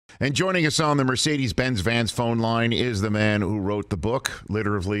And joining us on the Mercedes-Benz Vans phone line is the man who wrote the book,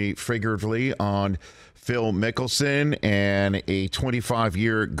 literally, figuratively, on Phil Mickelson, and a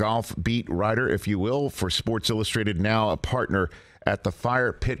 25-year golf beat writer, if you will, for Sports Illustrated, now a partner at the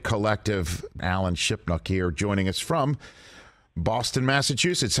Fire Pit Collective. Alan Shipnuck here, joining us from Boston,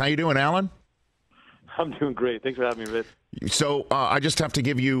 Massachusetts. How you doing, Alan? I'm doing great. Thanks for having me, Rich. So I just have to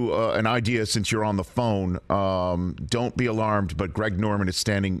give you an idea since you're on the phone. Don't be alarmed, but Greg Norman is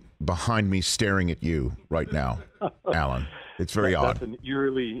standing behind me staring at you right now, Alan. It's very odd. That's an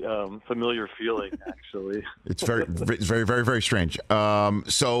eerily familiar feeling, actually. It's very strange.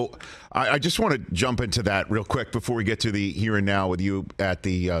 So I just want to jump into that real quick before we get to the here and now with you at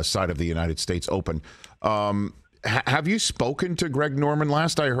the side of the United States Open. Have you spoken to Greg Norman?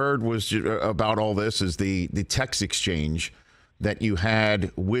 Last I heard was about all this is the text exchange that you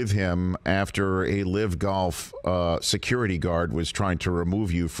had with him after a LIV Golf security guard was trying to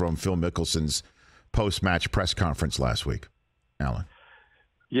remove you from Phil Mickelson's post-match press conference last week, Alan.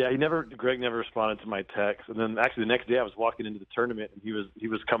 Yeah, Greg never responded to my text. And then actually the next day I was walking into the tournament and he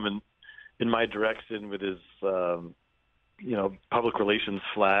was coming in my direction with his public relations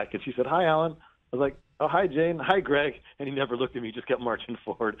flack, and she said, "Hi, Alan." I was like, "Oh, hi, Jane. Hi, Greg." And he never looked at me, just kept marching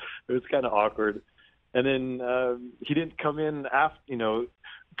forward. It was kind of awkward. And then he didn't come in after,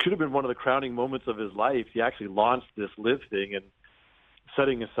 could have been one of the crowning moments of his life. He actually launched this LIV thing, and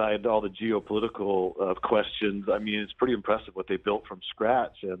setting aside all the geopolitical questions, I mean, it's pretty impressive what they built from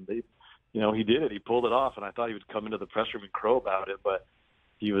scratch. And he did it. He pulled it off. And I thought he would come into the press room and crow about it, but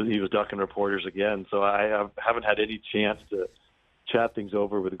he was ducking reporters again. So I haven't had any chance to chat things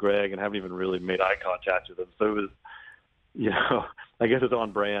over with Greg and haven't even really made eye contact with him. So it was, I guess it's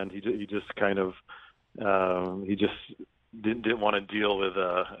on brand. He just kind of, he just didn't want to deal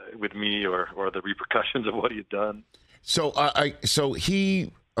with me or the repercussions of what he had done. So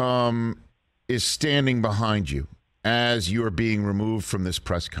he is standing behind you as you are being removed from this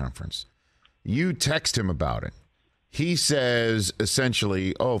press conference. You text him about it. He says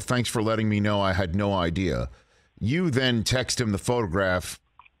essentially, "Oh, thanks for letting me know. I had no idea." You then text him the photograph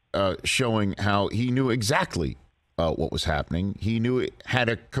showing how he knew exactly what was happening. He had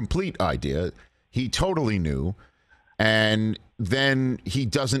a complete idea. He totally knew. And then he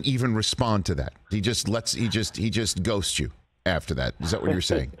doesn't even respond to that. He just ghosts you after that. Is that what you're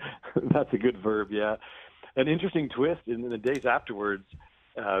saying? That's a good verb, yeah. An interesting twist in the days afterwards,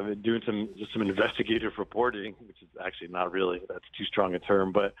 doing some investigative reporting, which is actually not really, that's too strong a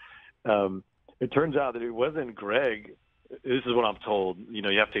term, but it turns out that it wasn't Greg. This is what I'm told. You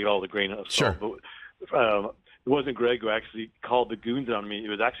have to take it all with a grain of salt. Sure. But it wasn't Greg who actually called the goons on me. It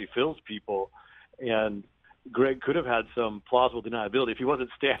was actually Phil's people. And Greg could have had some plausible deniability if he wasn't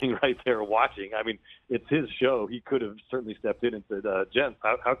standing right there watching. I mean, it's his show. He could have certainly stepped in and said, "Gents,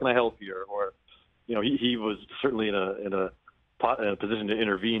 how can I help you?" Or he was certainly in a position to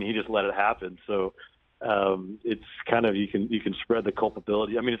intervene. He just let it happen. So it's kind of you can spread the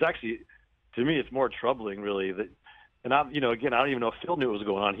culpability. I mean, it's actually, to me, it's more troubling, really. And I don't even know if Phil knew what was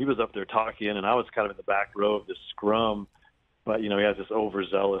going on. He was up there talking, and I was kind of in the back row of this scrum. But he has this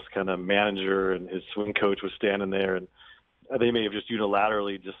overzealous kind of manager, and his swing coach was standing there, and they may have just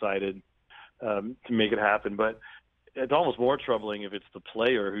unilaterally decided to make it happen. But it's almost more troubling if it's the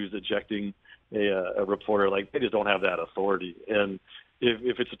player who's ejecting a reporter. Like, they just don't have that authority. And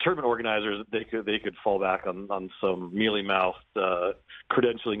if it's a tournament organizer, they could fall back on some mealy-mouthed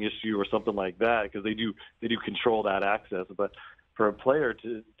credentialing issue or something like that, because they do control that access. But for a player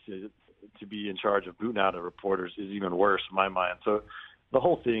to be in charge of booting out of reporters is even worse in my mind. So the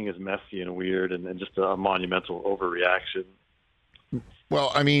whole thing is messy and weird and just a monumental overreaction.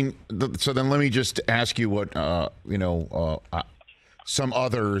 Well, I mean, so then let me just ask you what, some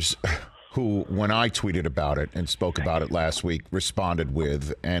others who, when I tweeted about it and spoke about it last week, responded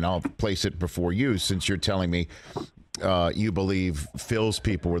with, and I'll place it before you since you're telling me you believe Phil's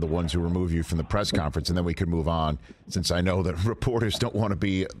people were the ones who removed you from the press conference, and then we could move on since I know that reporters don't want to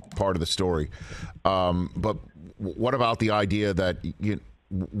be part of the story. But what about the idea that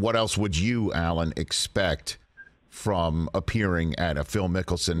what else would you, Alan, expect from appearing at a Phil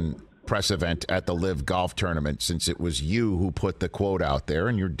Mickelson press event at the LIV Golf Tournament, since it was you who put the quote out there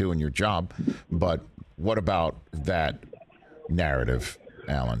and you're doing your job? But what about that narrative,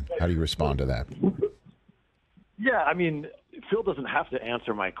 Alan? How do you respond to that? Yeah, I mean, Phil doesn't have to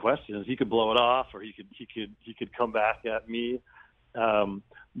answer my questions. He could blow it off, or he could come back at me.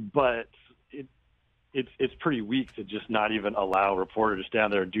 But it's pretty weak to just not even allow a reporter to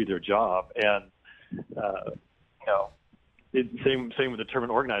stand there and do their job. And same with the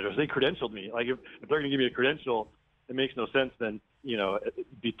tournament organizers. They credentialed me. Like, if they're going to give me a credential, it makes no sense then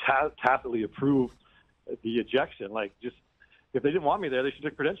be tacitly approve the ejection. Like, just if they didn't want me there, they should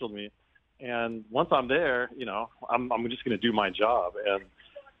have credentialed me. And once I'm there, I'm just going to do my job.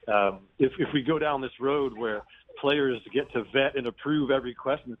 And if we go down this road where players get to vet and approve every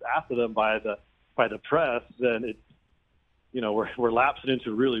question that's asked of them by the press, then it's, we're lapsing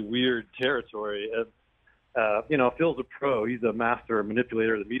into really weird territory. And Phil's a pro. He's a master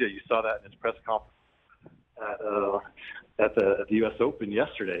manipulator of the media. You saw that in his press conference at the U.S. Open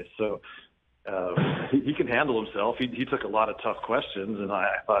yesterday. So he can handle himself. He took a lot of tough questions, and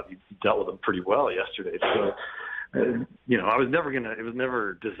I thought he dealt with them pretty well yesterday. So, it was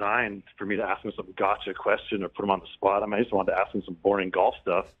never designed for me to ask him some gotcha question or put him on the spot. I mean, I just wanted to ask him some boring golf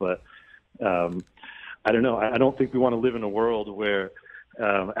stuff, but I don't know. I don't think we want to live in a world where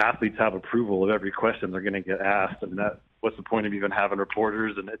athletes have approval of every question they're going to get asked. I mean, what's the point of even having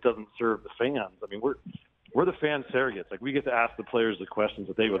reporters? And it doesn't serve the fans. I mean, we're the fan surrogates. Like, we get to ask the players the questions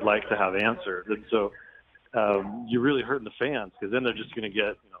that they would like to have answered. And so you're really hurting the fans, because then they're just going to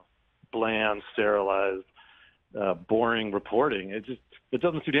get, bland, sterilized, boring reporting. It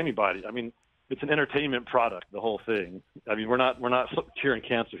doesn't suit anybody. I mean, it's an entertainment product, the whole thing. I mean, we're not curing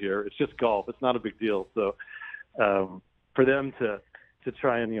cancer here. It's just golf. It's not a big deal. So for them to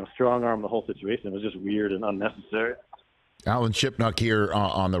try and, strong arm the whole situation was just weird and unnecessary. Alan Shipnuck here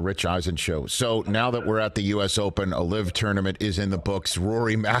on the Rich Eisen Show. So now that we're at the U.S. Open, a LIV tournament is in the books.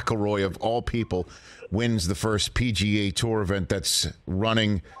 Rory McIlroy, of all people, wins the first PGA Tour event that's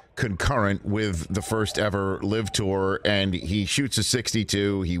running concurrent with the first ever LIV Tour, and he shoots a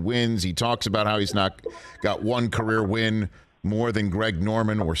 62. He wins. He talks about how he's not got one career win more than Greg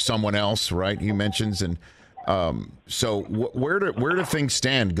Norman or someone else, right? He mentions. And so where do things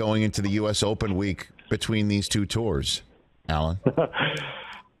stand going into the U.S. Open week between these two tours, Alan?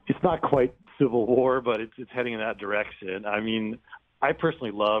 It's not quite civil war, but it's heading in that direction. I mean, I personally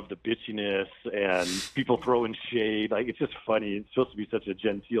love the bitchiness and people throwing shade. Like, it's just funny. It's supposed to be such a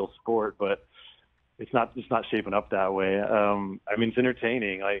genteel sport, but it's not shaping up that way. I mean, it's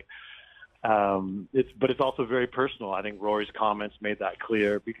entertaining. Like, it's also very personal. I think Rory's comments made that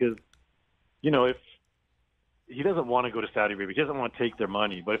clear, because, if he doesn't want to go to Saudi Arabia, he doesn't want to take their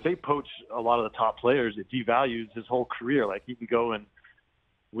money. But if they poach a lot of the top players, it devalues his whole career. Like, he can go and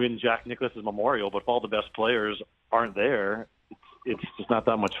win Jack Nicklaus's memorial, but if all the best players aren't there, it's just not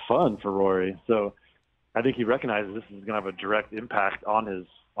that much fun for Rory. So I think he recognizes this is going to have a direct impact on his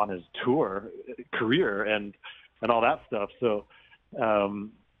tour career and all that stuff. So, Rory's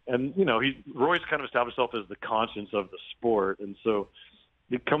kind of established himself as the conscience of the sport. And so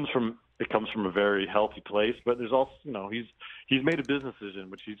it comes from a very healthy place, but there's also, he's made a business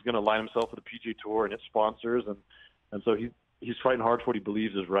decision, which he's going to align himself with the PGA Tour and its sponsors. And so he's fighting hard for what he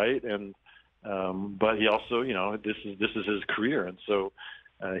believes is right. And, but he also, this is his career, and so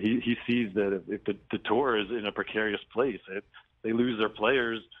he sees that if the tour is in a precarious place, if they lose their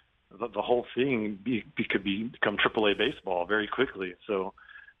players, the whole thing could become AAA baseball very quickly. So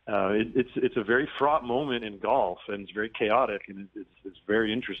it's a very fraught moment in golf, and it's very chaotic, and it's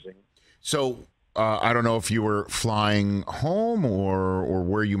very interesting. So I don't know if you were flying home or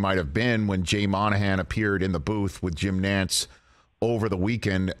where you might have been when Jay Monahan appeared in the booth with Jim Nantz over the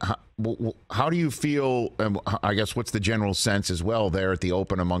weekend. How do you feel, and I guess what's the general sense as well there at the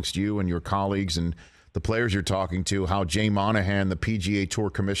Open amongst you and your colleagues and the players you're talking to, how Jay Monahan, the PGA Tour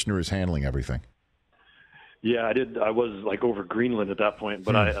commissioner, is handling everything? Yeah, I did. I was like over Greenland at that point,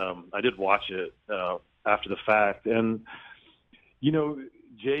 but I did watch it after the fact. And,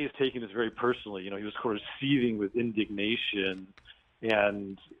 Jay is taking this very personally. He was sort of seething with indignation,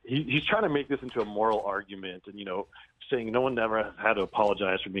 and he's trying to make this into a moral argument and, saying no one ever had to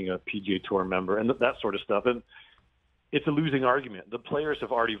apologize for being a PGA Tour member and that sort of stuff. And it's a losing argument. The players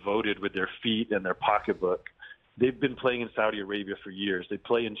have already voted with their feet and their pocketbook. They've been playing in Saudi Arabia for years. They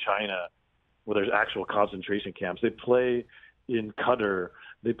play in China, where there's actual concentration camps. They play in Qatar.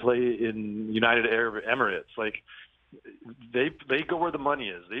 They play in United Arab Emirates. Like, they go where the money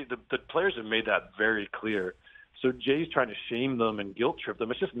is. The players have made that very clear. So Jay's trying to shame them and guilt trip them.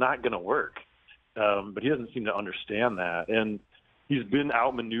 It's just not going to work. But he doesn't seem to understand that. And he's been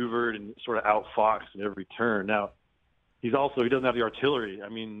outmaneuvered and sort of outfoxed in every turn. Now, he doesn't have the artillery. I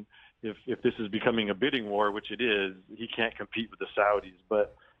mean, if this is becoming a bidding war, which it is, he can't compete with the Saudis.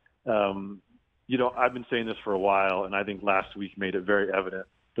 But, I've been saying this for a while, and I think last week made it very evident.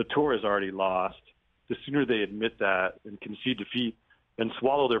 The tour is already lost. The sooner they admit that and concede defeat and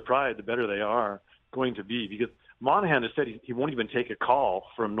swallow their pride, the better they are going to be. Because Monahan has said he won't even take a call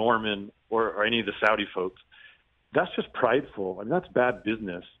from Norman or any of the Saudi folks. That's just prideful. I mean, that's bad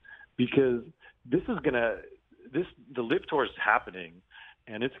business, because this is going to the LIV Tour is happening,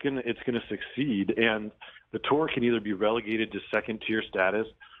 and it's gonna succeed. And the tour can either be relegated to second-tier status,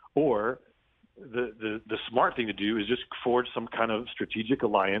 or the smart thing to do is just forge some kind of strategic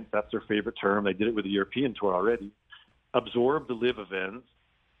alliance. That's their favorite term. They did it with the European Tour already. Absorb the LIV events,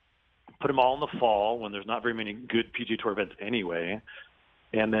 put them all in the fall when there's not very many good PGA Tour events anyway,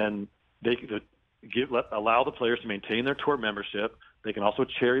 and then allow the players to maintain their tour membership. They can also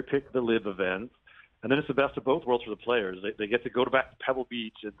cherry pick the LIV events, and then it's the best of both worlds for the players. They get to go back to Pebble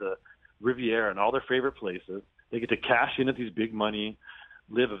Beach and the Riviera and all their favorite places. They get to cash in at these big money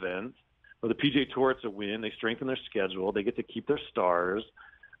LIV events. For the PGA Tour, it's a win. They strengthen their schedule. They get to keep their stars.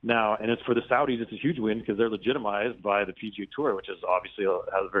 Now, and it's for the Saudis, it's a huge win because they're legitimized by the PGA Tour, which is obviously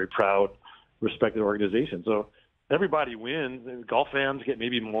has a very proud, respected organization. So everybody wins. Golf fans get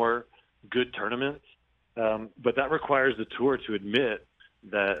maybe more good tournaments, but that requires the tour to admit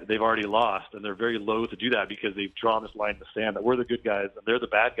that they've already lost, and they're very loath to do that because they've drawn this line in the sand that we're the good guys and they're the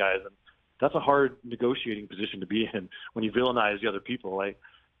bad guys, and that's a hard negotiating position to be in when you villainize the other people. Like,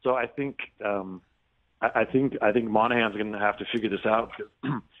 so I think Monahan's going to have to figure this out.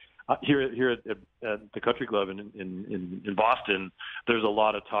 Here at the Country Club in Boston, there's a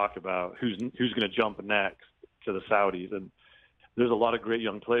lot of talk about who's going to jump next to the Saudis, and there's a lot of great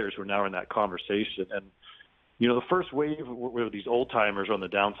young players who are now in that conversation. And the first wave where these old timers are on the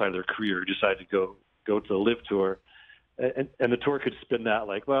downside of their career who decide to go to the LIV Tour, and the tour could spin that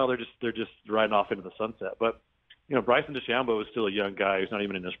like, well, they're just riding off into the sunset. But Bryson DeChambeau is still a young guy who's not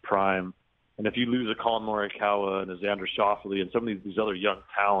even in his prime. And if you lose a Colin Morikawa and a Xander Schauffele and some of these other young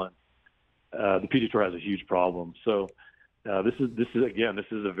talents, the PGA Tour has a huge problem. So this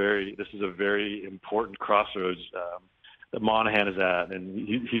is a very important crossroads that Monahan is at, and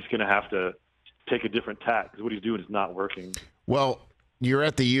he's going to have to take a different tack because what he's doing is not working. Well, you're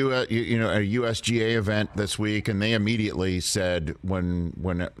at the a USGA event this week, and they immediately said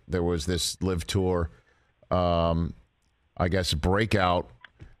when there was this LIV Tour, I guess, breakout,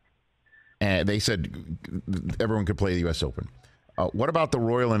 and they said everyone could play the U.S. Open. What about the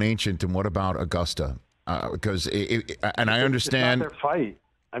Royal and Ancient, and what about Augusta? Because I understand. It's not their fight.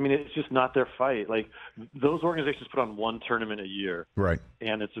 I mean, it's just not their fight. Like, those organizations put on one tournament a year, right?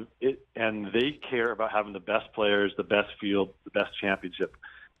 And and they care about having the best players, the best field, the best championship.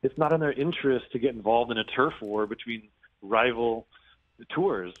 It's not in their interest to get involved in a turf war between rival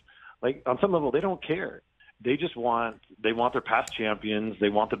tours. Like, on some level, they don't care. They just want their past champions. They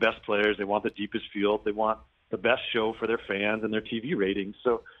want the best players. They want the deepest field. They want the best show for their fans and their TV ratings.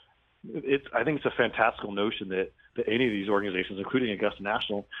 So I think it's a fantastical notion that any of these organizations, including Augusta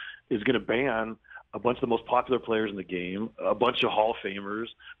National, is going to ban a bunch of the most popular players in the game, a bunch of Hall of Famers,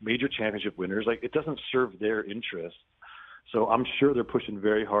 major championship winners. Like, it doesn't serve their interests. So I'm sure they're pushing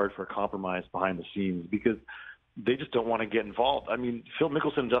very hard for a compromise behind the scenes because they just don't want to get involved. I mean, Phil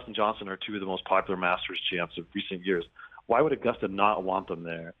Mickelson and Dustin Johnson are two of the most popular Masters champs of recent years. Why would Augusta not want them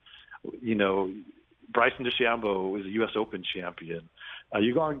there? Bryson DeChambeau is a U.S. Open champion.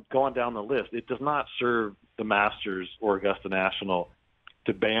 You go on down the list. It does not serve the Masters or Augusta National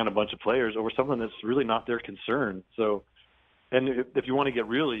to ban a bunch of players over something that's really not their concern. So, and if you want to get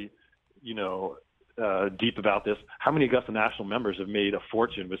really, deep about this, how many Augusta National members have made a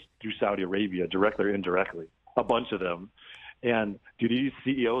fortune through Saudi Arabia, directly or indirectly? A bunch of them. And do these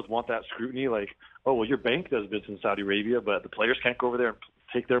CEOs want that scrutiny? Like, oh, well, your bank does business in Saudi Arabia, but the players can't go over there and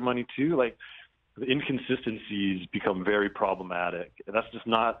take their money too? Like, the inconsistencies become very problematic. And that's just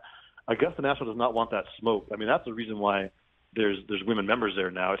not – Augusta National does not want that smoke. I mean, that's the reason why there's women members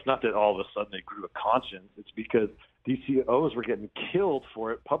there now. It's not that all of a sudden they grew a conscience. It's because these CEOs were getting killed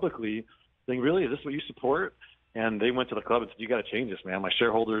for it publicly, saying, really, is this what you support? And they went to the club and said, you got to change this, man. My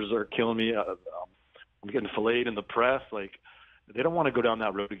shareholders are killing me. I'm getting filleted in the press. Like, they don't want to go down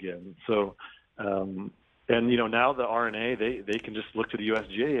that road again. So, now the RNA, they can just look to the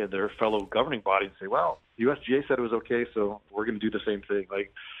USGA, their fellow governing body, and say, well, the USGA said it was okay, so we're going to do the same thing.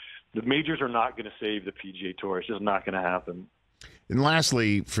 Like, the majors are not going to save the PGA Tour. It's just not going to happen. And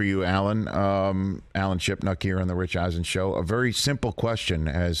lastly, for you, Alan Shipnuck here on the Rich Eisen Show, a very simple question,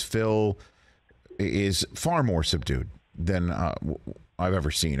 as Phil is far more subdued than I've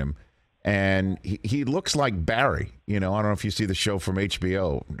ever seen him. And he looks like Barry. I don't know if you see the show from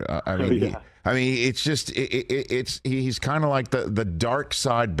HBO. It's just he's kind of like the dark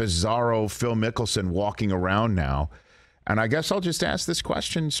side, bizarro Phil Mickelson walking around now. And I guess I'll just ask this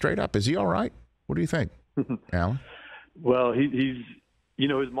question straight up: is he all right? What do you think, Alan? Well, he's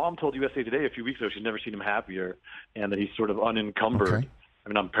his mom told USA Today a few weeks ago she'd never seen him happier, and that he's sort of unencumbered. Okay. I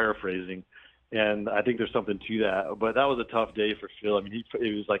mean, I'm paraphrasing. And I think there's something to that. But that was a tough day for Phil. I mean,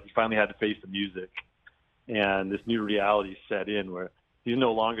 it was like he finally had to face the music. and this new reality set in where he's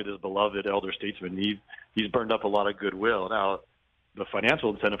no longer this beloved elder statesman. He's burned up a lot of goodwill. Now, the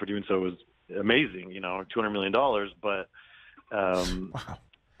financial incentive for doing so is amazing, $200 million. But Wow.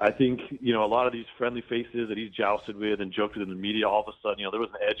 I think, a lot of these friendly faces that he's jousted with and joked with in the media, all of a sudden, there was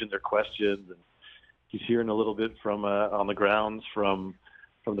an edge in their questions. And he's hearing a little bit from on the grounds from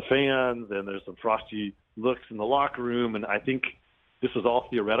the fans, and there's some frosty looks in the locker room. And I think this was all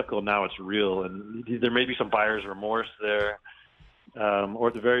theoretical. Now it's real. And there may be some buyer's remorse there. Or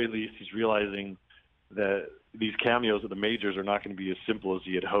at the very least, he's realizing that these cameos at the majors are not going to be as simple as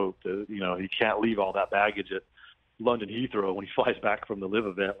he had hoped. He can't leave all that baggage at London Heathrow when he flies back from the LIV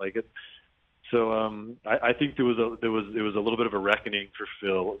event like it. So I think there was a little bit of a reckoning for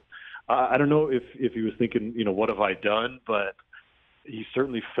Phil. I don't know if he was thinking, what have I done? But he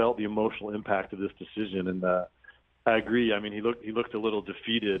certainly felt the emotional impact of this decision. And I agree. I mean, he looked a little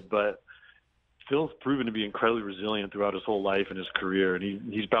defeated, but Phil's proven to be incredibly resilient throughout his whole life and his career, and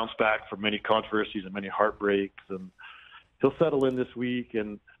he's bounced back from many controversies and many heartbreaks, and he'll settle in this week.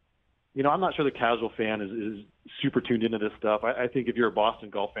 And I'm not sure the casual fan is super tuned into this stuff. I think if you're a Boston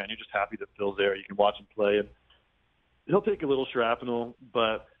golf fan, you're just happy that Phil's there. You can watch him play, and he'll take a little shrapnel,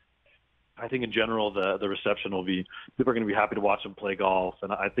 but I think in general the reception will be, people are going to be happy to watch him play golf,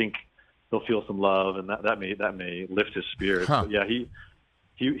 and I think he'll feel some love, and that may lift his spirits. Huh. But yeah,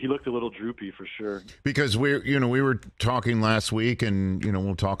 he looked a little droopy for sure. Because we were talking last week, and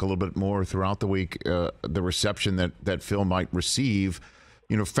we'll talk a little bit more throughout the week. The reception that Phil might receive,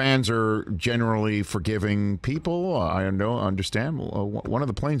 fans are generally forgiving people. I understand. One of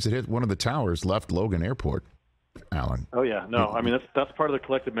the planes that hit one of the towers left Logan Airport. Alan. Oh yeah, no. I mean that's part of the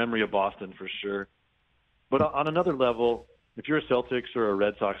collective memory of Boston for sure. But on another level, if you're a Celtics or a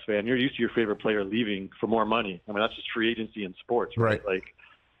Red Sox fan, you're used to your favorite player leaving for more money. I mean, that's just free agency in sports, right? Like,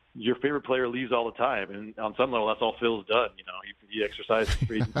 your favorite player leaves all the time, and on some level, that's all Phil's done. He exercised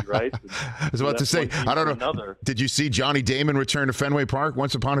free agency rights. I was about to say, I don't know. Another. Did you see Johnny Damon return to Fenway Park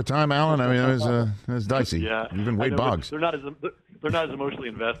once upon a time, Alan? I mean, it was dicey. Yeah, even Wade Boggs. They're not as emotionally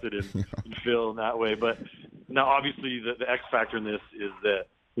invested in Phil in that way. But now, obviously, the X factor in this is that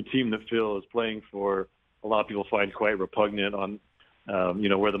the team that Phil is playing for, a lot of people find quite repugnant on.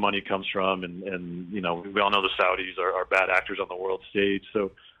 Where the money comes from, and we all know the Saudis are bad actors on the world stage.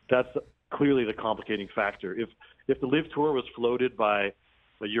 So that's clearly the complicating factor. If the LIV Tour was floated by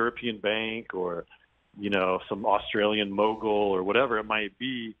a European bank or some Australian mogul or whatever it might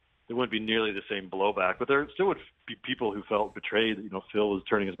be, there wouldn't be nearly the same blowback. But there still would be people who felt betrayed that Phil was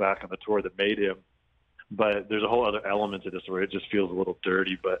turning his back on the tour that made him. But there's a whole other element to this where it just feels a little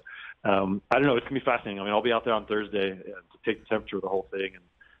dirty. But I don't know. It's going to be fascinating. I mean, I'll be out there on Thursday to take the temperature of the whole thing,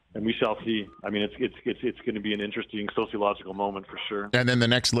 and we shall see. I mean, it's going to be an interesting sociological moment for sure. And then the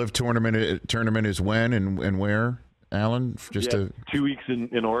next LIV tournament is when and where, Alan? 2 weeks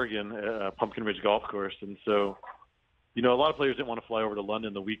in Oregon, Pumpkin Ridge Golf Course. And so, a lot of players didn't want to fly over to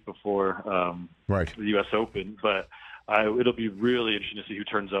London the week before the U.S. Open, but it'll be really interesting to see who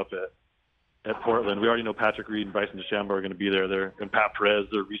turns up at Portland. We already know Patrick Reed and Bryson DeChambeau are going to be there. And Pat Perez,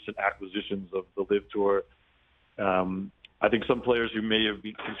 their recent acquisitions of the LIV Tour. I think some players who may have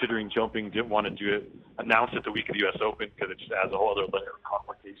been considering jumping didn't want to announce it the week of the U.S. Open because it just adds a whole other layer of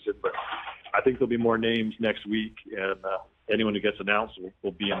complication. But I think there'll be more names next week, and anyone who gets announced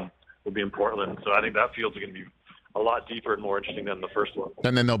will be in Portland. So I think that field's going to be a lot deeper and more interesting than the first one.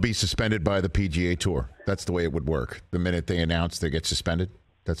 And then they'll be suspended by the PGA Tour. That's the way it would work. The minute they announce, they get suspended.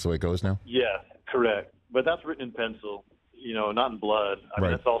 That's the way it goes now? Yeah, correct. But that's written in pencil, not in blood. I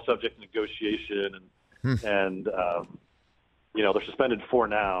mean, it's all subject to negotiation, and they're suspended for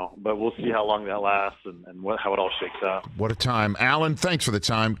now, but we'll see how long that lasts and how it all shakes out. What a time. Alan, thanks for the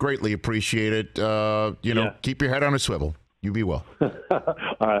time. Greatly appreciate it. Keep your head on a swivel. You be well. All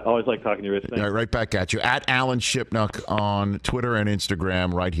right. Always like talking to you, Rich. Thanks. All right, right back at you. At Alan Shipnuck on Twitter and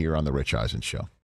Instagram, right here on The Rich Eisen Show.